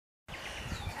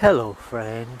Hello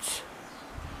friends,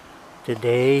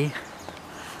 today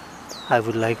I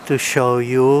would like to show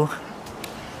you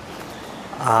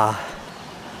a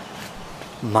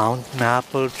mountain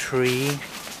apple tree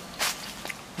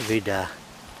with a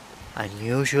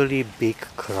unusually big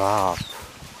crop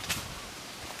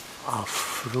of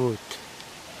fruit.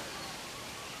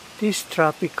 This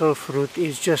tropical fruit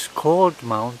is just called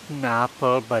mountain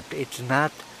apple, but it's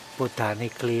not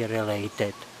botanically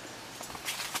related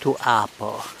to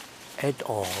apple at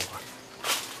all.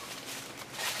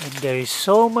 And there is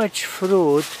so much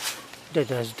fruit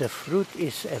that as the fruit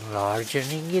is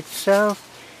enlarging itself,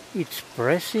 it's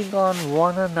pressing on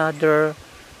one another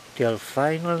till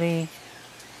finally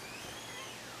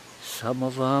some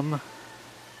of them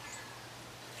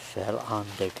fell on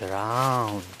the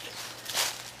ground.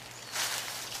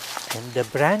 And the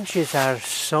branches are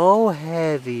so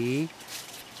heavy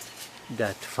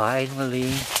that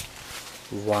finally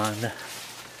one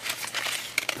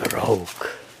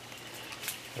broke,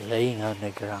 laying on the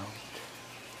ground.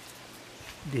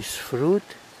 This fruit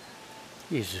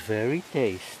is very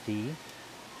tasty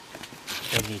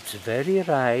and it's very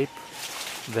ripe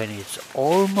when it's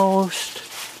almost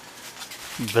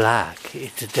black.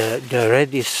 The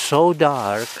red is so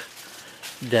dark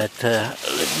that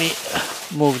let me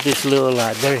move this little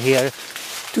ladder here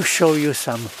to show you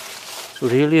some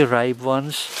really ripe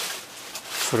ones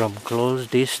from close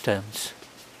distance.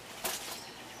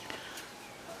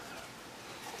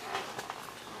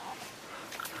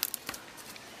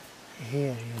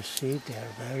 Here you see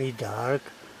they're very dark.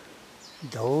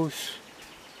 Those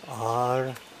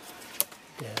are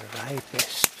the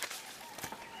ripest.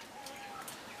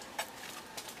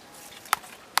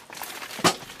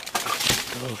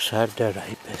 Those are the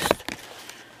ripest.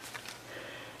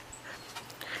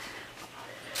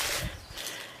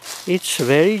 It's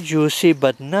very juicy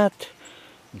but not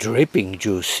dripping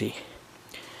juicy.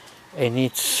 And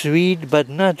it's sweet but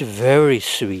not very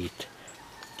sweet.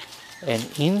 And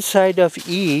inside of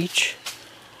each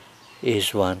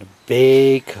is one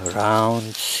big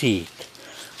round seed.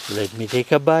 Let me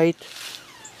take a bite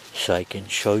so I can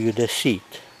show you the seed.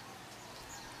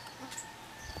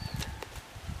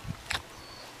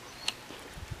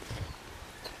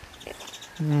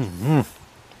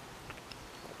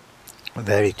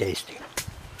 Very tasty.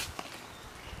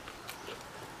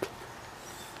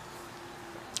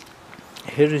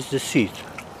 Here is the seed.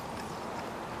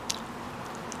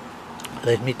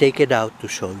 Let me take it out to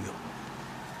show you.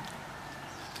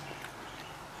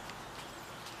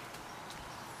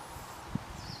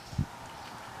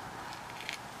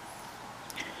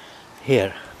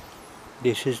 Here,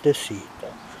 this is the seed.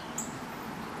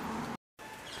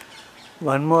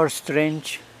 One more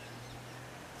strange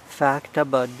fact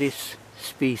about this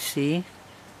species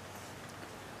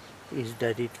is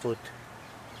that it would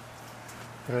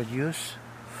produce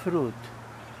fruit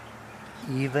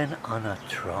even on a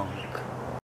trunk.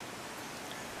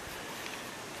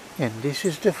 And this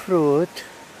is the fruit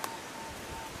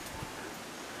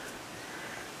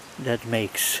that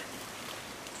makes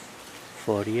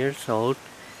 4 years old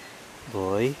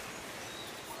boy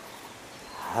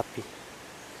happy.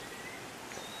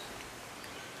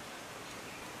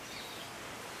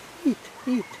 Eat,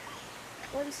 eat.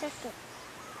 What is that?